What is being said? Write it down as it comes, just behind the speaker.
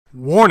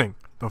Warning!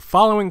 The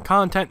following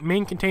content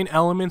may contain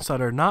elements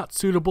that are not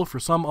suitable for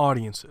some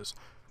audiences.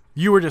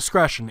 Viewer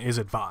discretion is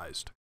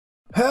advised.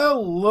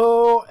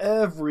 Hello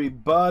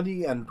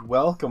everybody and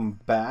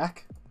welcome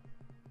back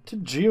to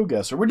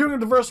Geoguessr. We're doing a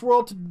diverse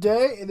world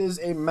today. It is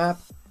a map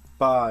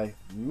by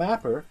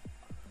mapper.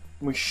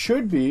 We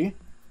should be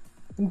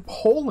in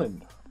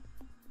Poland.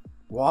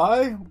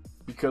 Why?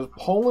 Because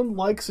Poland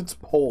likes its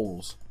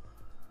poles.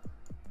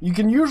 You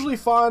can usually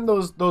find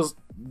those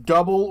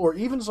double or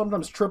even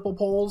sometimes triple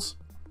poles.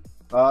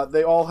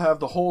 They all have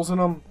the holes in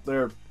them.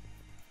 They're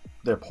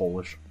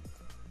Polish.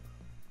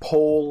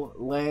 Pole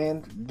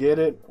land, get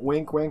it?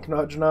 Wink, wink,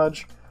 nudge,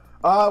 nudge.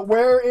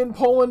 Where in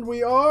Poland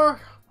we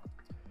are?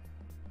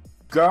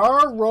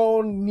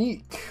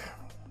 Garonik.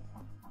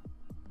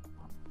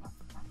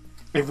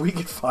 If we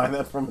could find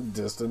that from a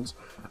distance,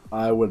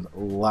 I would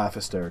laugh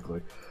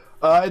hysterically.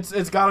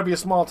 It's got to be a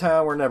small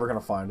town. We're never gonna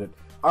find it.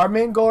 Our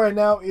main goal right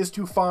now is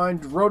to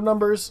find road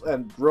numbers,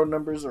 and road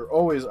numbers are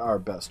always our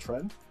best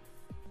friend.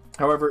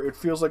 However, it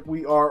feels like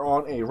we are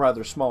on a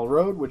rather small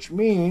road, which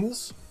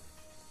means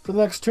for the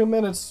next 2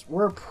 minutes,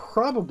 we're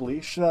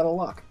probably shit out of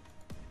luck.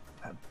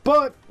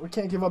 But we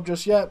can't give up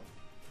just yet.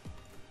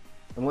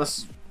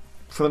 Unless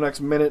for the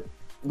next minute,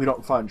 we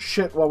don't find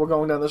shit while we're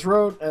going down this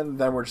road, and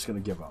then we're just going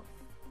to give up.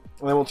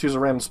 And then we'll choose a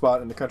random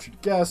spot in the country to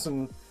guess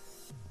and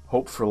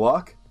hope for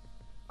luck.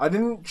 I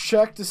didn't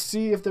check to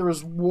see if there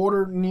was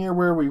water near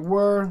where we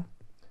were.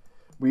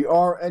 We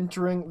are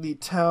entering the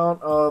town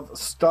of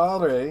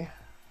Stare,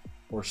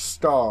 or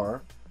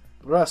Star,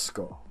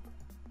 Resko.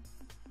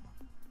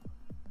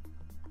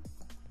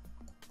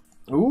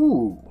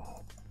 Ooh.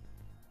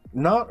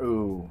 Not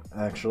ooh,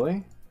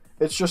 actually.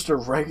 It's just a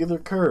regular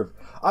curve.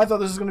 I thought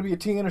this was going to be a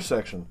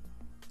T-intersection.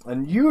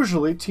 And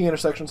usually,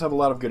 T-intersections have a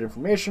lot of good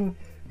information.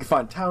 You can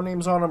find town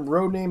names on them,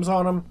 road names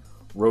on them,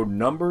 road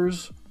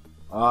numbers.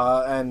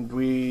 And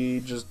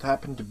we just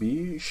happen to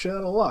be shit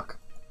out of luck.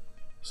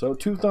 So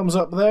 2 thumbs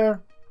up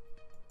there.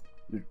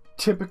 Your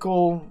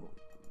typical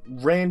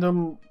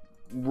random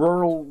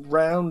rural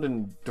round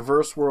and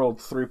diverse world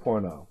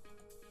 3.0.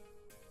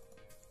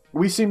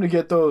 We seem to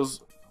get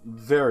those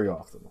very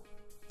often.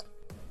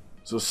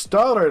 So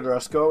Started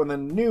Resko and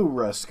then New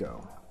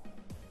Resko.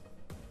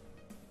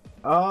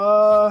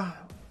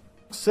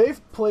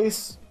 Safe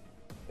place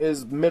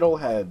is middle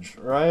hedge,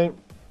 right?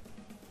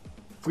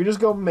 If we just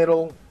go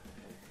middle,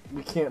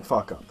 we can't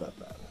fuck up that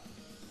bad.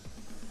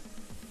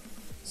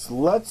 So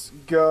let's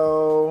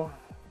go.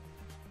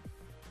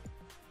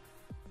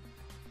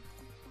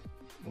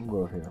 We'll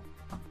go here.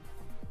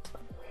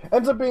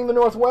 Ends up being the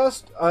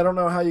northwest. I don't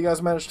know how you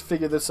guys managed to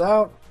figure this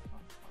out.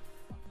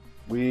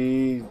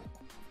 We're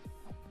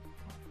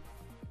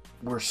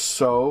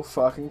so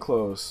fucking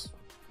close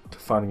to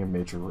finding a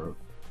major road,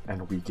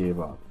 and we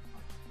gave up.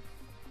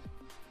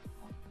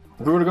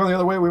 If we would have gone the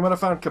other way, we might have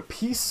found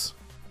Capice,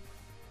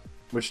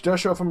 which does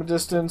show from a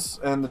distance,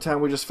 and the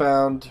town we just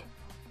found,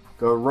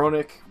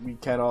 Garonik, we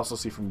can also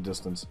see from a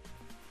distance.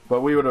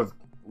 But we would have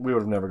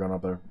never gone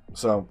up there,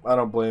 so I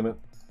don't blame it.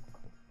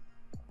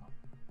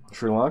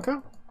 Sri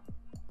Lanka?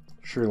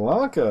 Sri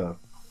Lanka.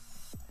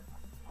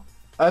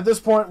 At this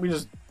point, we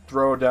just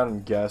throw it down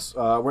and guess.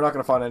 We're not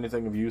going to find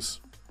anything of use.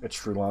 It's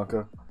Sri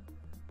Lanka.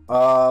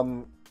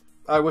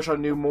 I wish I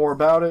knew more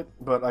about it,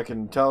 but I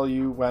can tell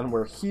you when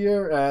we're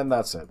here, and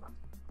that's it.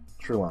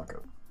 Sri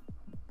Lanka.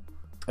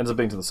 Ends up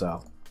being to the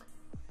south.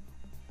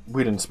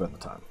 We didn't spend the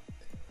time.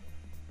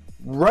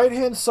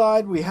 Right-hand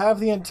side, we have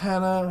the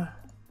antenna,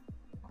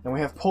 and we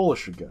have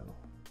Polish again.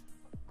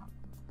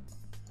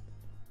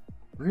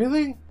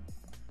 Really?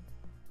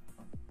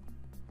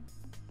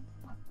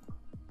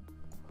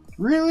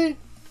 Really?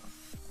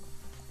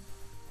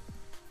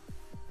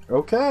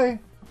 Okay.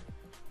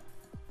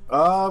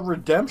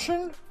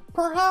 Redemption?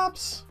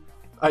 Perhaps?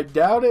 I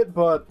doubt it,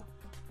 but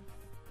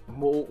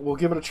we'll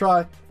give it a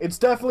try. It's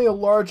definitely a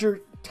larger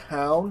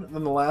town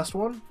than the last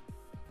one.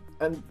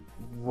 And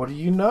what do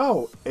you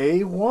know?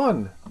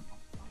 A1.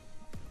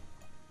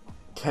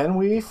 Can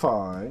we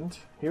find...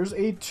 Here's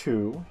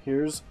A2.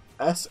 Here's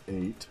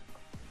S8.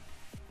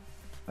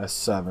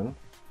 S7.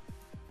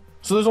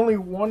 So there's only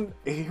one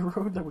A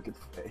road that we could...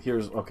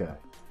 Here's... Okay.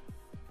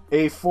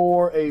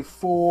 A4,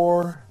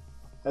 A4,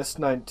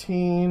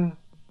 S19,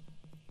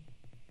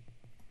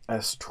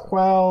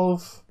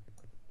 S12,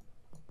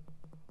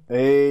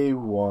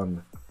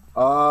 A1.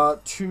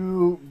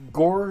 To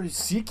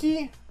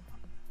Gorziki?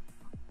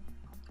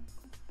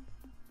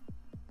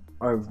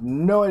 I have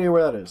no idea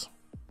where that is.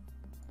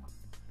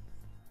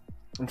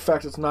 In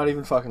fact, it's not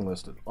even fucking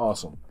listed.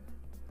 Awesome.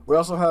 We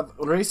also have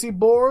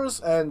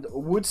Recibors and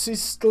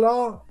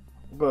Wutsisla,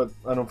 but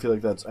I don't feel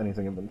like that's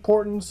anything of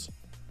importance.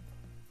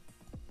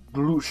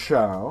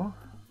 Bluchau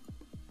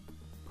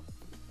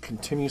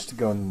continues to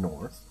go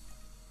north,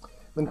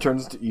 then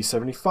turns into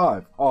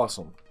E75.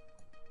 Awesome.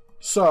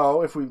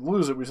 So, if we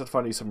lose it, we just have to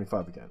find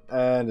E75 again.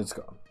 And it's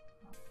gone.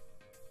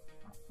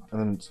 And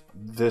then it's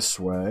this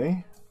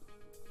way.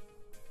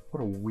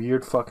 What a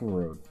weird fucking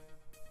road.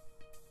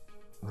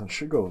 And it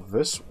should go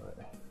this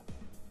way.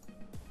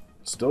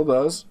 Still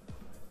does.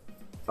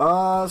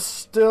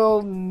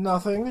 Still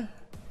nothing.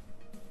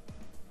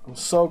 I'm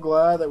so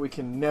glad that we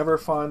can never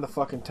find the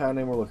fucking town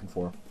name we're looking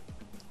for.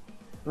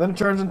 And then it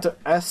turns into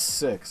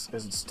S6.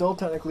 Is it still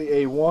technically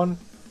A1?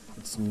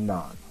 It's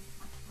not.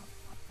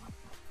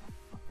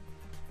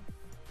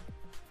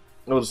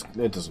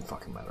 It doesn't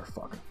fucking matter.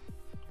 Fuck.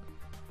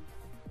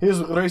 Here's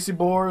Racy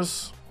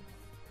Boars.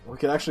 We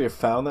could actually have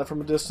found that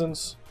from a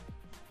distance.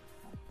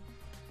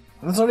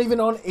 And it's not even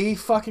on A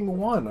fucking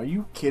 1. Are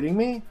you kidding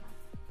me?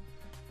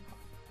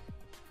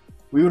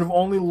 We would have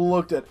only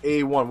looked at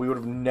A1. We would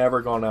have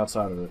never gone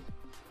outside of it.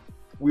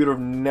 We would have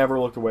never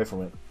looked away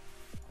from it.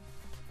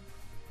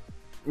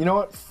 You know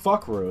what?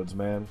 Fuck roads,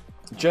 man.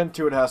 Gen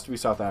 2, it has to be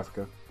South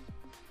Africa.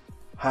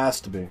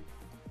 Has to be.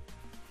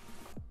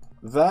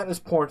 That is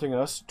pointing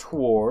us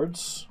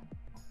towards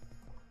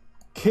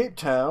Cape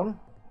Town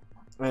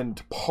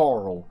and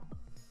Paarl.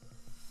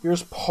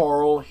 Here's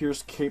Paarl.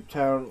 Here's Cape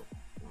Town.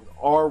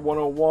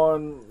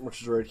 R101,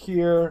 which is right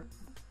here.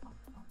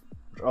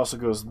 Which also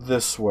goes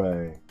this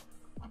way.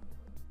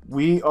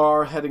 We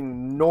are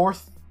heading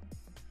north.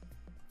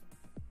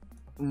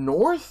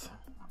 North?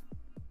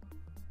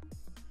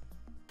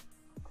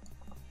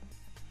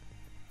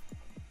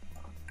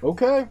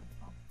 Okay.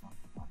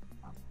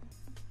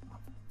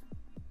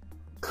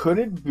 Could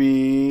it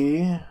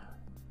be...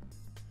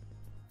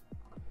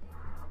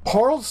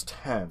 Paarl's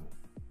 10.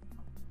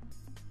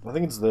 I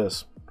think it's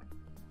this.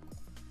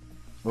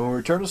 When we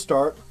return to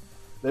start,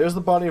 there's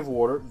the body of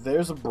water.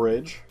 There's a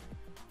bridge.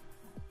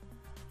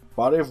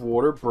 Body of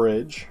water,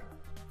 bridge.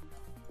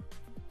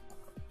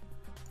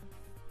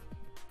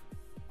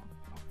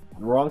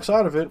 Wrong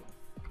side of it.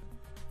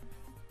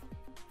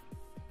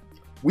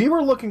 We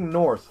were looking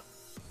north.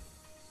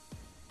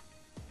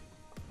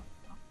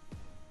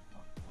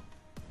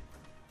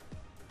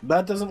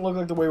 That doesn't look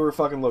like the way we're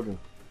fucking looking.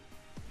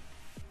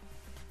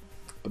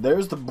 But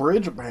there's the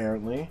bridge,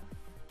 apparently.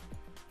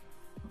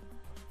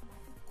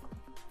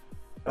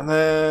 And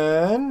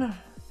then...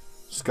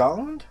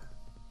 Scotland?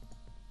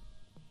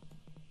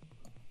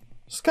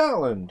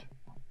 Scotland.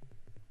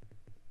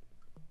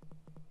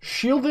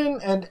 Shieldon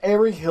and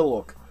Airy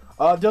Hillock.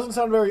 Doesn't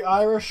sound very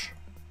Irish.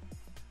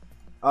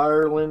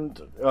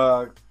 Ireland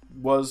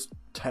was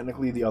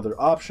technically the other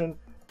option.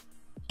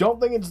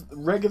 Don't think it's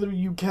regular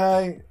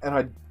UK, and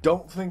I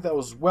don't think that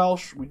was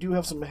Welsh. We do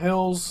have some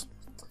hills.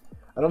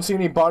 I don't see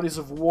any bodies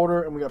of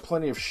water, and we got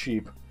plenty of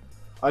sheep.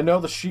 I know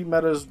the sheep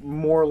meta is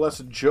more or less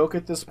a joke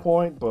at this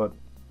point, but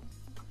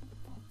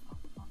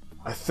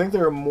I think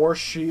there are more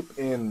sheep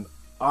in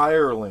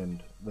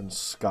Ireland than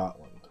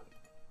Scotland.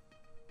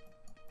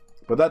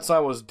 But that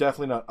sign was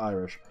definitely not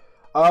Irish.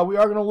 We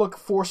are going to look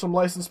for some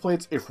license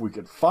plates if we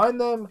could find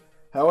them.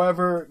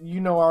 However,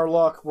 you know our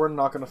luck, we're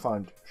not going to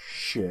find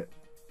shit.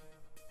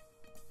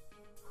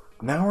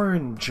 Now we're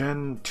in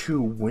Gen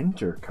 2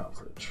 winter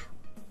coverage.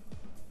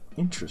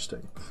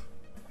 Interesting.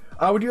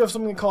 We do have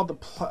something called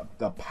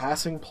the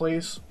passing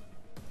place.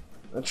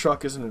 That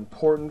truck isn't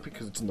important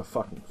because it's in the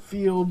fucking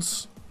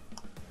fields.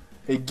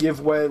 A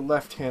giveaway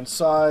left-hand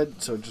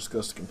side, so it just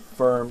goes to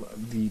confirm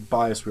the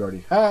bias we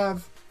already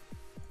have.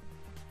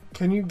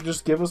 Can you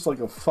just give us like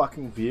a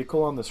fucking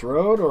vehicle on this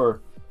road,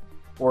 or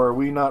are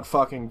we not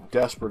fucking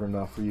desperate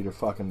enough for you to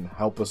fucking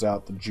help us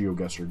out, the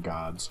Geoguessr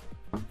gods?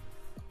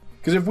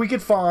 Because if we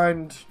could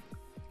find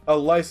a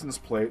license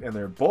plate and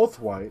they're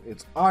both white,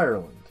 it's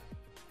Ireland.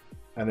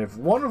 And if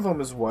one of them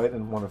is white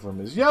and one of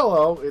them is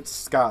yellow, it's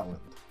Scotland.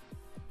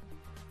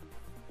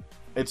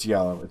 It's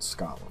yellow, it's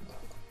Scotland.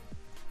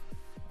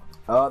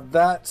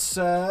 That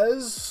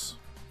says...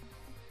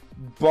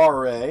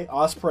 Barre,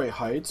 Osprey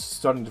Heights,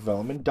 Stunning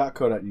Development,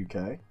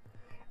 .co.uk.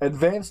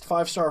 Advanced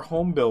 5-star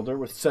home builder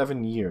with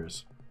 7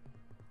 years.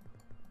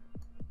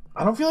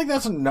 I don't feel like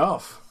that's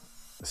enough.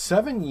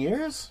 7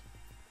 years?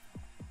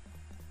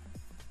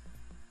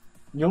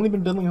 You only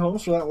been building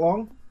homes for that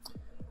long?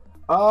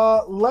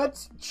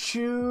 Let's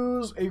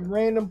choose a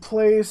random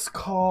place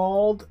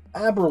called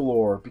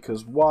Aberlour,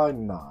 because why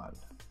not?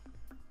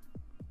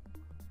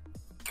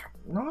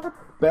 Not a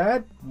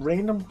bad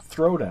random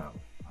throwdown.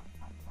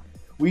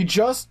 We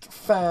just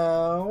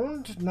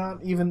found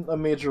not even a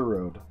major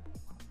road.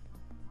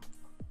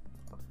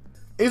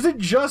 Is it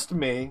just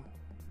me,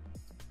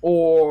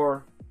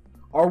 or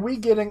are we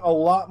getting a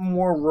lot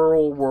more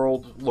rural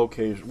world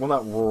locations? Well,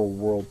 not rural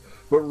world,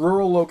 but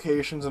rural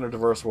locations in a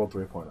diverse world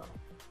 3.0.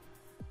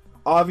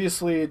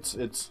 Obviously,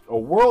 it's a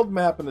world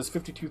map and there's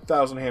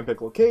 52,000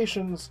 handpicked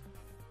locations,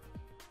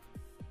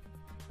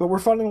 but we're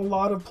finding a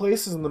lot of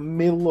places in the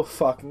middle of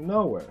fucking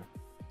nowhere,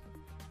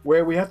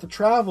 where we have to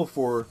travel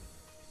for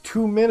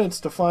 2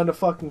 minutes to find a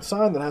fucking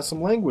sign that has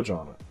some language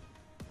on it.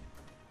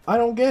 I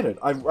don't get it.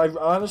 I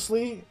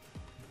honestly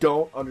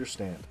don't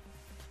understand.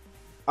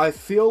 I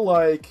feel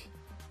like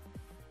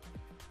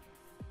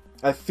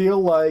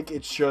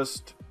it's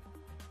just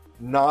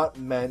not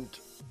meant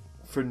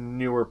for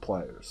newer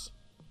players.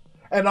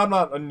 And I'm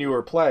not a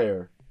newer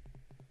player,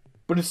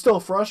 but it's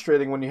still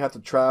frustrating when you have to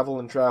travel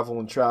and travel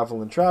and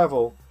travel and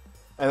travel,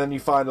 and then you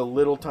find a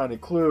little tiny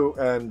clue,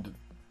 and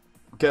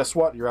guess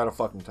what? You're out of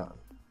fucking time.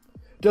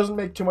 Doesn't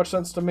make too much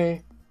sense to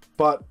me.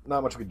 but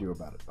not much we could do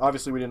about it.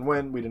 Obviously, we didn't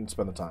win. We didn't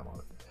spend the time on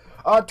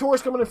it.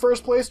 Tours coming in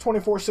first place,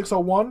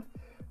 24,601.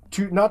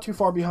 Not too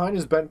far behind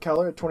is Ben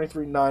Keller at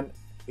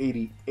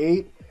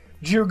 23,988.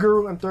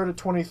 Geoguessr in third at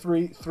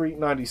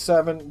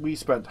 23,397. We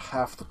spent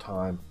half the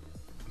time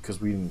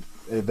because we didn't.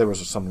 There was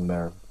just something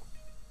there.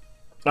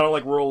 I don't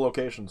like rural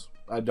locations.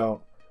 I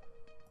don't.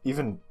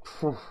 Even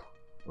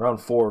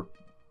round 4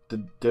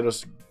 did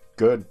us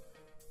good.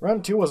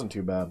 Round 2 wasn't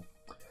too bad.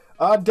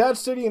 Dad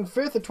City in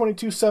 5th at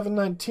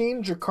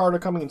 22,719. Jakarta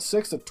coming in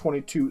 6th at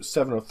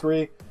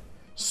 22,703.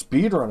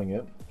 Speedrunning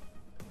it.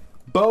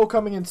 Bo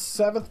coming in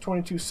 7th,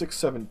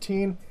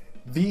 22,617.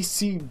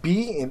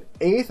 VCB in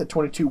 8th at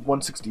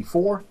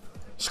 22,164.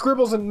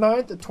 Scribbles in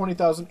 9th at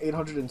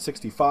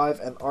 20,865.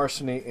 And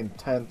Arseny in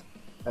 10th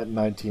at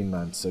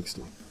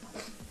 19,960.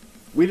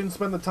 We didn't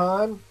spend the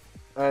time,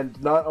 and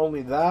not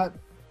only that,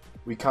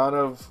 we kind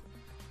of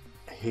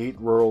hate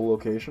rural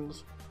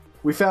locations.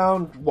 We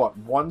found, what,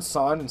 one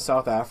sign in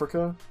South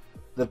Africa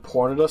that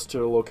pointed us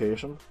to a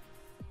location.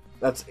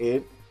 That's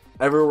it.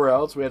 Everywhere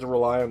else, we had to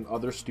rely on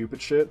other stupid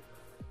shit,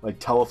 like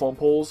telephone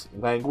poles,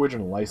 language,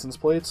 and license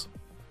plates.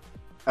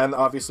 And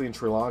obviously in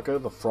Sri Lanka,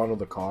 the front of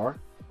the car.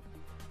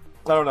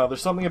 I don't know,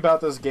 there's something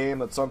about this game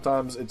that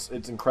sometimes it's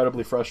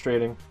incredibly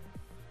frustrating,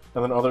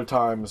 and then other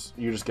times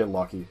you just get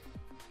lucky.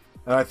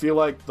 And I feel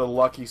like the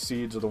lucky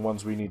seeds are the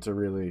ones we need to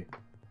really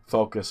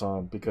focus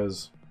on,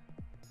 because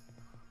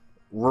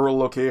rural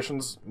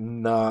locations,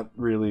 not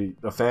really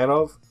a fan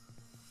of.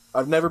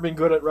 I've never been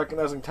good at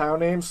recognizing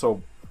town names,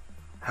 so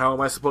how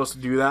am I supposed to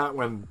do that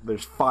when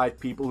there's 5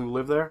 people who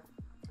live there?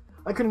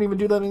 I couldn't even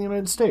do that in the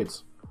United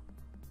States.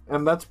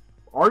 And that's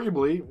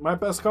arguably my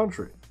best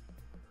country.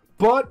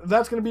 But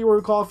that's going to be where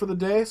we call it for the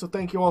day, so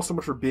thank you all so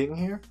much for being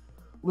here.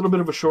 A little bit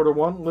of a shorter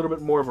one, a little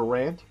bit more of a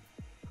rant.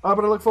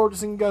 But I look forward to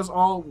seeing you guys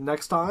all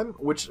next time,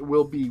 which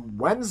will be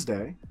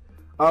Wednesday.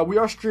 We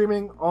are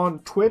streaming on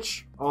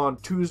Twitch on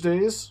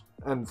Tuesdays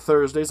and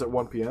Thursdays at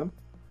 1 p.m.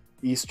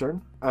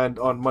 Eastern, and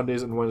on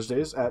Mondays and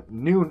Wednesdays at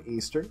noon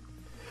Eastern.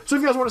 So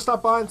if you guys want to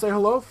stop by and say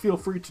hello, feel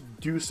free to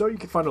do so. You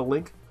can find a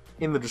link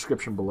in the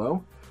description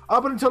below.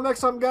 But until next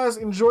time, guys,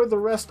 enjoy the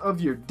rest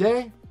of your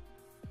day,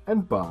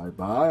 and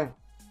bye-bye.